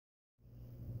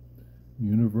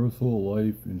Universal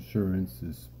life insurance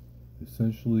is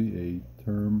essentially a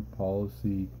term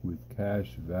policy with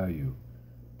cash value,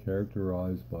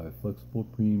 characterized by flexible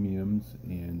premiums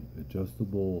and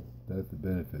adjustable death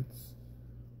benefits.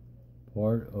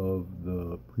 Part of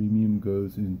the premium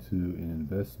goes into an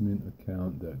investment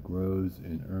account that grows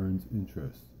and earns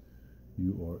interest.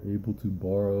 You are able to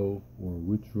borrow or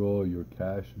withdraw your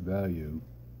cash value.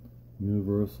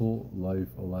 Universal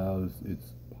Life allows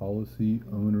its policy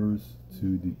owners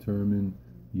to determine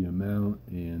the amount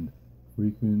and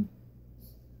frequency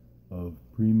of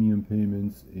premium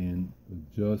payments and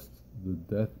adjust the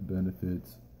death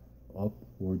benefits up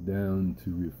or down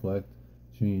to reflect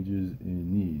changes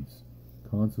in needs.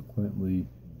 Consequently,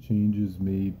 changes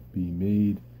may be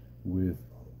made with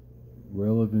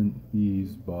relevant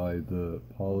ease by the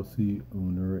policy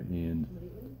owner, and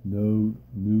no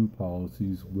new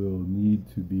policies will need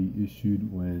to be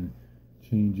issued when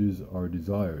changes are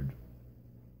desired.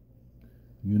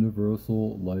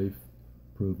 Universal Life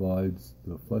provides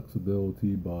the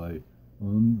flexibility by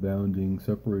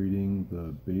separating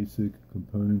the basic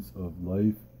components of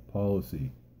life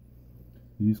policy.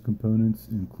 These components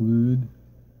include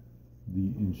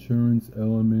the insurance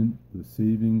element, the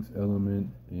savings element,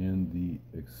 and the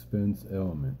expense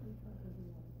element.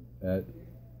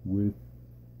 With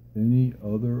any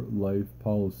other life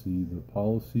policy, the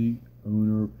policy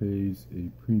owner pays a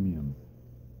premium.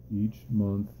 Each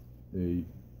month, a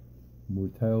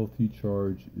mortality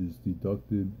charge is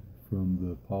deducted from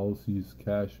the policy's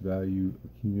cash value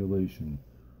accumulation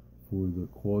for the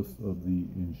cost of the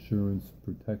insurance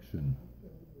protection.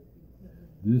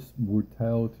 This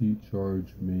mortality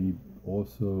charge may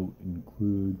also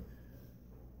include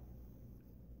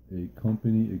a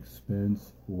company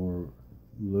expense or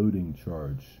loading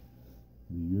charge.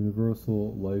 The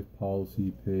universal life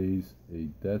policy pays a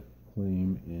death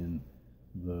claim in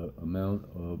the amount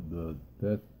of the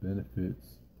death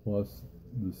benefits plus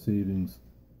the savings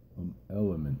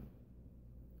element.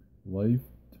 Life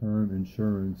term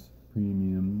insurance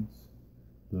premiums.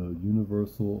 The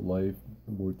universal life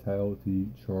mortality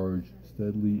charge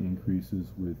steadily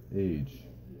increases with age.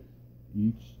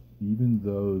 Even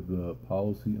though the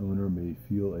policy owner may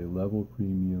feel a level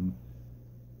premium,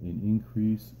 an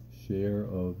increased share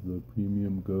of the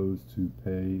premium goes to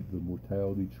pay the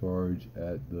mortality charge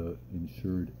at the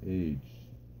insured age.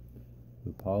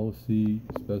 The policy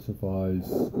specifies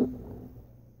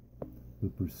the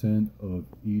percent of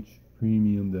each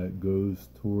premium that goes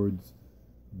towards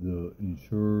the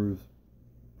insurer's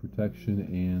protection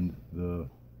and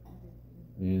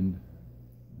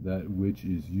that which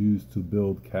is used to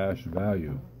build cash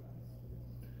value.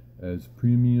 As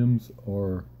premiums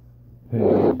are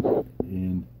paid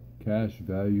and cash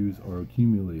values are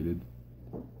accumulated,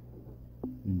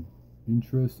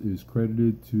 interest is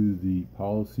credited to the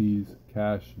policy's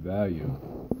cash value.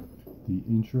 The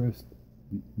interest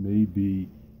may be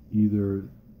either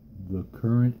the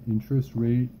current interest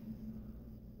rate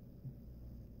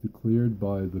declared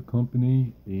by the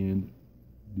company and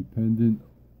dependent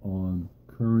on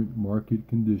current market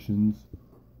conditions,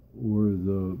 or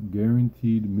the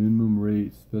guaranteed minimum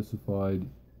rate specified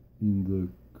in the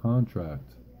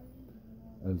contract,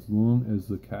 as long as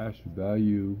the cash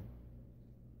value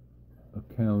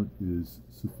account is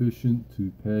sufficient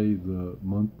to pay the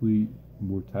monthly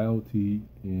mortality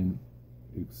and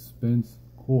expense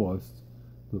costs.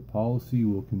 The policy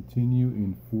will continue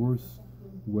in force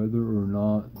whether or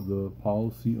not the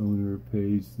policy owner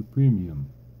pays the premium.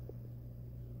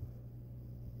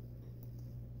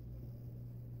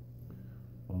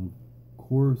 Of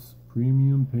course,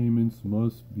 premium payments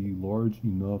must be large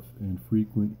enough and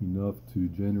frequent enough to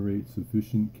generate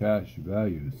sufficient cash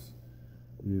values.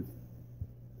 If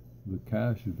the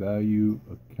cash value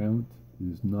account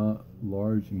is not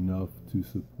large enough to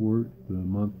support the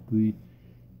monthly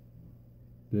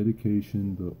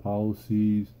dedication, the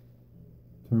policies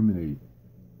terminates.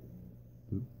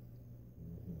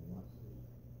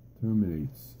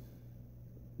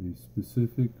 A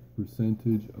specific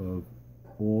percentage of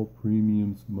all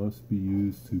premiums must be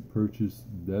used to purchase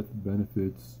death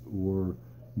benefits, or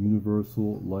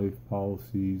universal life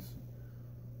policies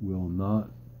will not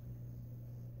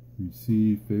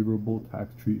receive favorable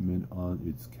tax treatment on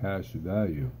its cash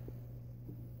value.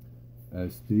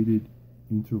 As stated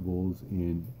intervals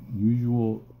and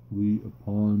usually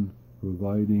upon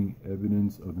providing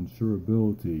evidence of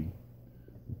insurability,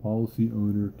 the policy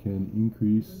owner can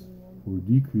increase or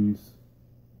decrease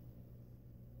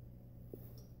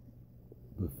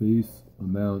the face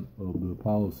amount of the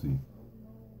policy.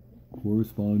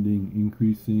 Corresponding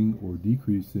increasing or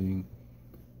decreasing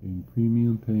in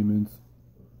premium payments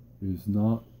is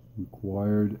not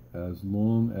required as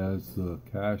long as the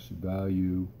cash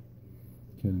value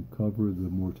can cover the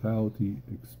mortality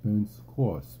expense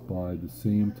costs. By the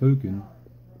same token,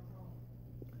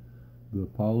 the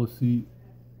policy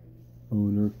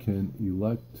owner can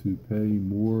elect to pay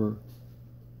more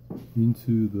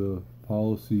into the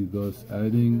policy, thus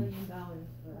adding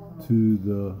to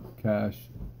the cash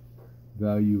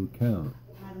value account.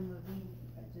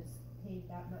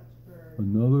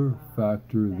 Another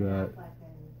factor that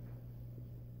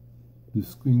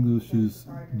distinguishes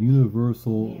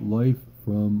universal life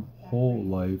from whole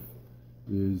life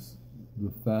is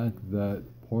the fact that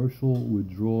partial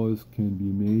withdrawals can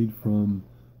be made from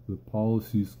the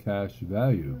policy's cash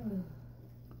value.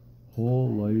 Whole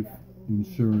life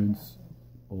insurance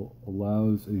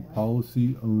allows a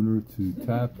policy owner to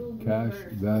tap cash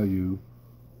value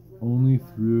only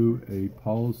through a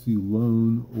policy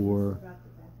loan or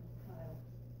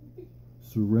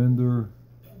surrender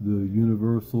the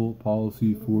universal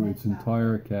policy for its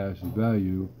entire cash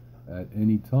value at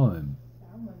any time.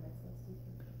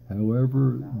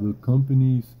 However, the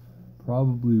companies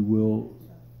probably will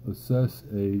assess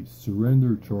a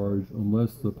surrender charge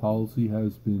unless the policy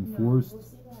has been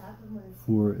forced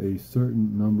for a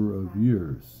certain number of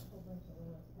years.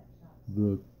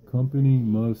 The company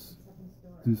must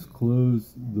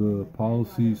disclose the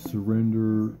policy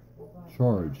surrender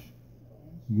charge.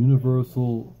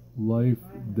 Universal life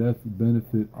death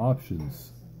benefit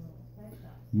options.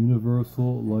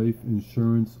 Universal life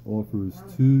insurance offers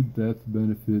two death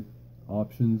benefit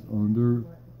options under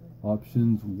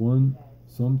options 1,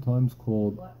 sometimes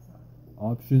called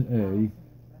option A.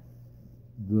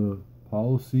 The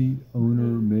policy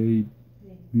owner may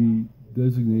be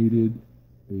designated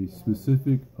a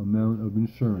specific amount of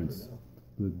insurance.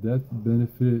 The death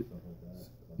benefits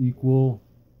equal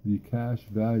the cash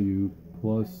value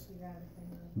plus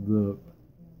the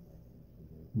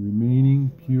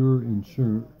remaining pure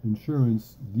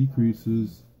insurance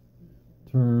decreases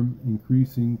term,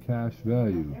 increasing cash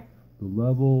value. The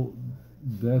level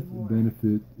death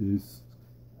benefit is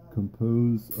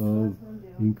composed of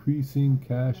increasing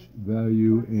cash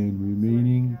value and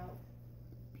remaining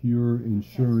pure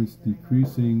insurance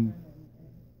decreasing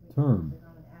term.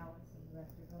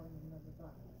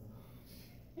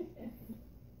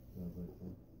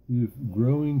 If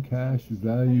growing cash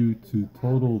value to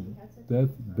total death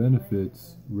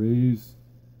benefits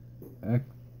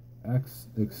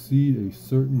exceed a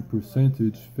certain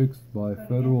percentage fixed by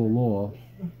federal law,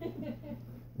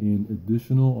 and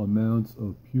additional amounts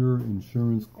of pure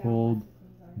insurance called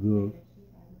the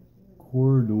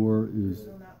corridor is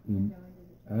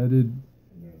added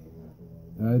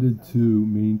to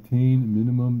maintain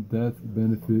minimum death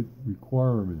benefit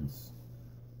requirements.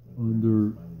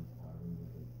 Under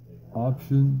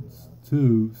options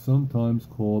 2, sometimes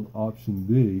called option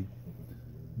B,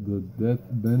 the death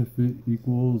benefit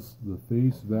equals the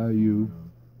face value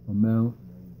amount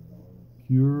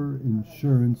pure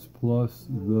insurance plus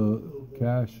the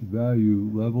cash value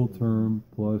level term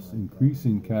plus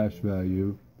increasing cash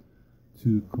value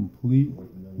to complete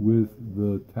with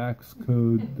the tax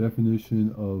code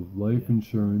definition of life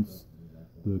insurance.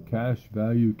 The cash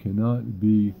value cannot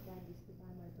be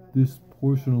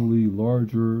disproportionately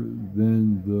larger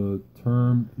than the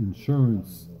term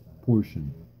insurance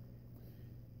portion.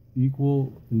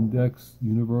 Equal index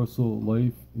universal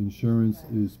life insurance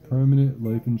is permanent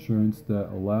life insurance that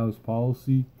allows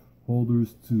policy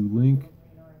holders to link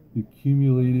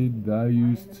accumulated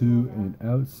values to an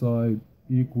outside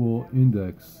equal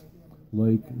index,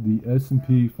 like the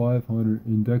S&P 500.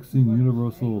 Indexing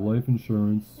universal life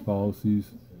insurance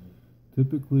policies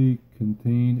typically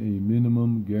contain a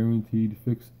minimum guaranteed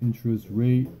fixed interest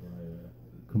rate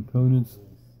components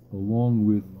along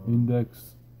with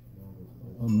index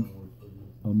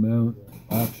amount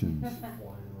options.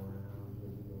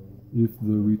 If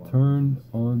the return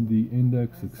on the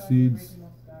index exceeds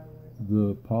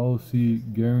the policy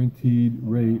guaranteed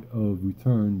rate of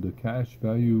return, the cash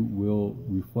value will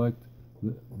reflect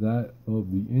that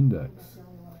of the index.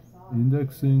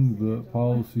 Indexing the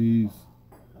policies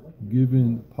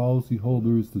given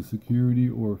policyholders the security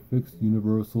or fixed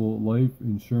universal life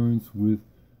insurance with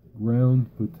ground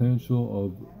potential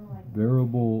of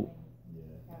variable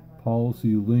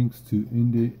policy links to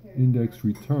index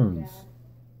returns.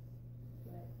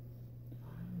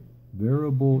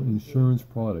 Variable insurance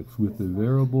products with a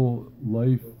variable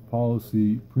life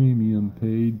policy premium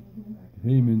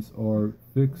payments are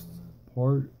fixed.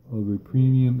 Part of a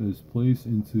premium is placed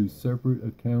into separate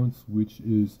accounts, which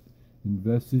is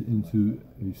invested into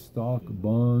a stock,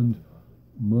 bond,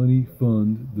 money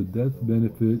fund. The death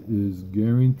benefit is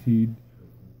guaranteed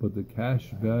but the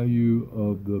cash value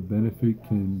of the benefit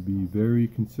can be very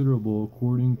considerable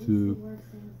according to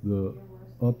the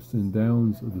ups and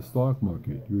downs of the stock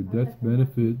market. Your death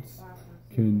benefits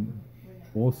can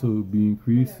also be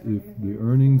increased if the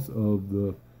earnings of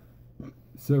the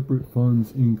separate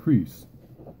funds increase.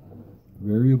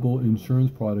 Variable insurance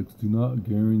products do not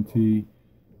guarantee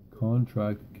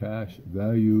contract cash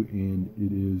value, and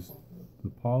it is the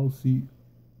policy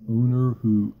owner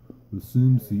who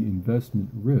assumes the investment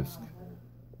risk.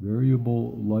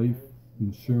 Variable life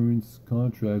insurance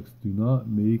contracts do not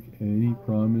make any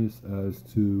promise as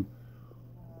to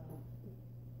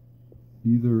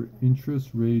either interest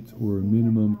rates or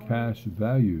minimum cash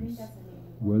values.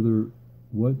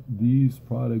 What these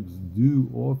products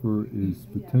do offer is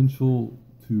potential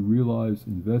to realize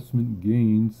investment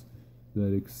gains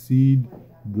that exceed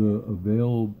the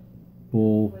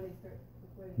available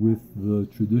with the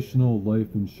traditional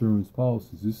life insurance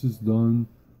policies. This is done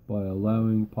by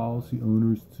allowing policy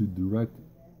owners to direct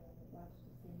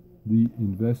the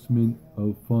investment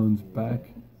of funds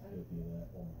back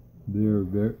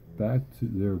to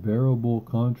their variable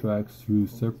contracts through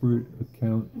separate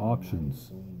account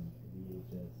options.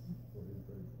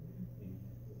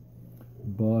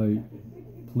 By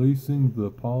placing the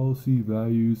policy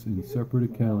values in separate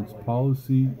accounts,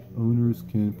 policy owners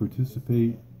can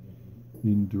participate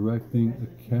in directing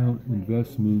account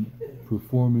investment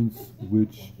performance,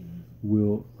 which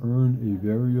will earn a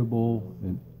variable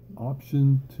and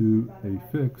option to a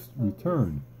fixed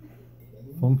return.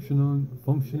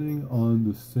 Functioning on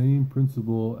the same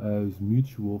principle as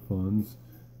mutual funds,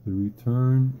 the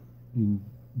return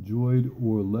enjoyed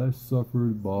or less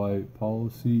suffered by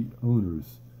policy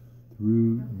owners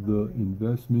through the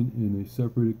investment in a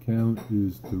separate account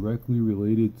is directly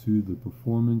related to the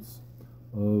performance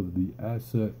of the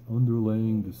asset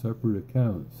underlying the separate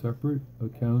account. Separate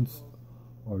accounts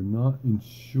are not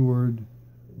insured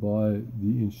by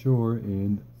the insurer,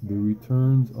 and the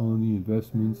returns on the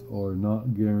investments are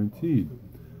not guaranteed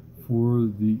for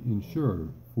the insurer.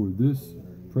 For this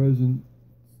present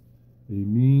a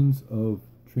means of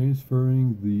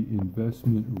transferring the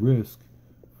investment risk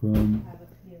from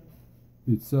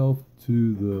itself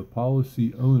to the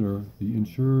policy owner. The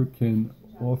insurer can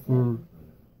offer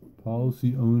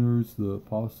policy owners the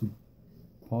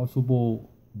possible,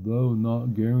 though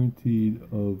not guaranteed,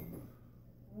 of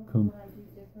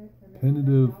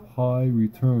competitive high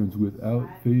returns without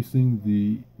facing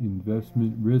the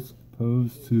investment risk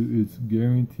posed to its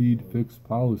guaranteed fixed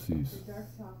policies.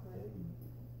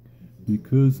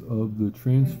 Because of the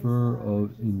transfer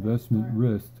of investment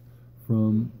risk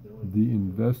from the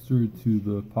investor to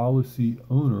the policy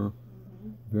owner,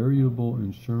 variable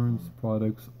insurance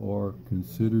products are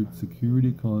considered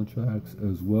security contracts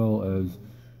as well as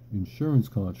insurance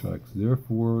contracts.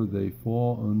 Therefore, they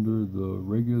fall under the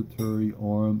regulatory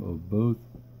arm of both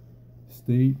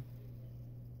state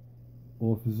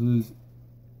offices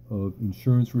of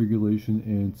insurance regulation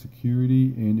and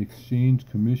Security and Exchange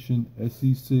Commission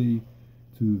 (SEC)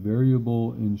 to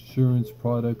variable insurance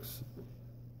products.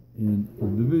 An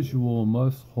individual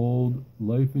must hold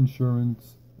life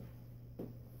insurance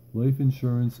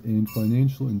and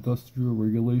Financial Industrial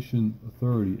Regulation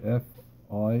Authority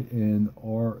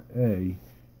 (FINRA)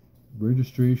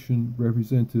 registration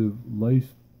representative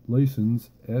license.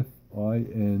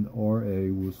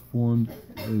 FINRA was formed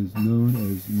as known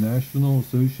as National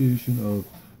Association of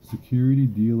Security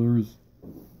Dealers,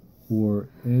 or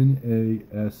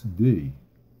NASD.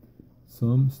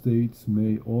 Some states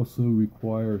may also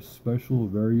require special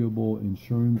variable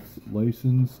insurance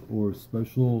license or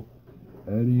special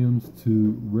addendums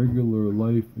to regular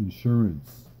life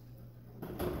insurance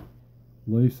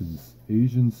license.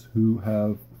 Agents who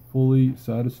have fully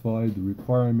satisfied the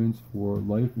requirements for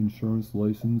life insurance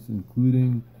license,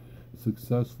 including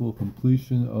successful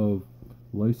completion of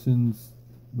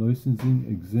licensing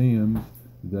exams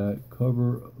that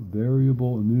cover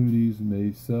variable annuities,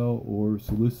 may sell or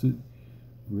solicit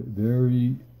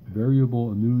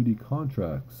variable annuity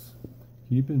contracts.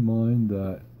 Keep in mind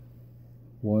that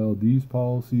while these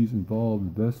policies involve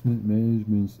investment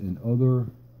managements and offer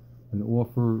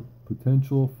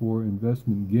potential for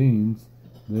investment gains,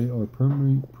 they are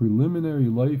preliminary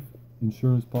life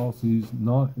insurance policies,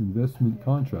 not investment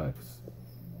contracts.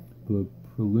 The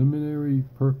preliminary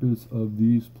purpose of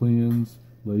these plans,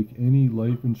 like any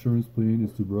life insurance plan,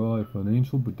 is to provide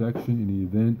financial protection in the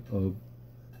event of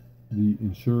the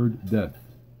insured death.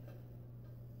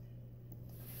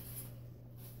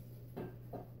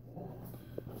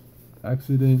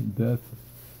 Accident, death,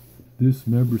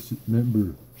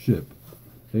 dismembership.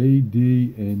 A,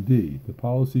 D, and D. The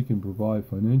policy can provide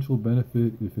financial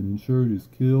benefit if an insured is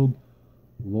killed,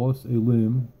 lost a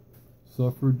limb,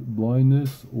 suffered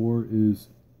blindness, or is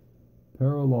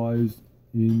paralyzed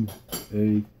in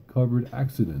a covered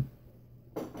accident.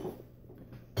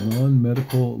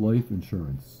 Non-medical life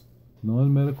insurance.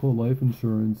 Non-medical life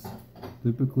insurance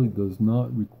typically does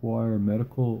not require a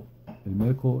medical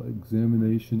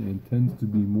examination and tends to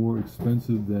be more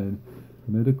expensive than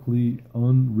medically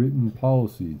unwritten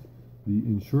policies. The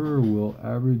insurer will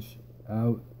average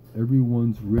out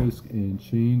everyone's risk and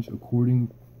change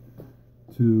according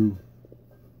to,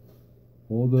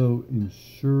 although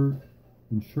insurers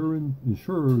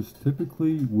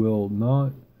typically will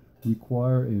not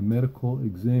require a medical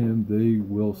exam, they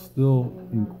will still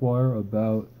inquire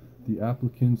about the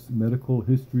applicant's medical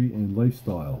history and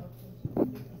lifestyle.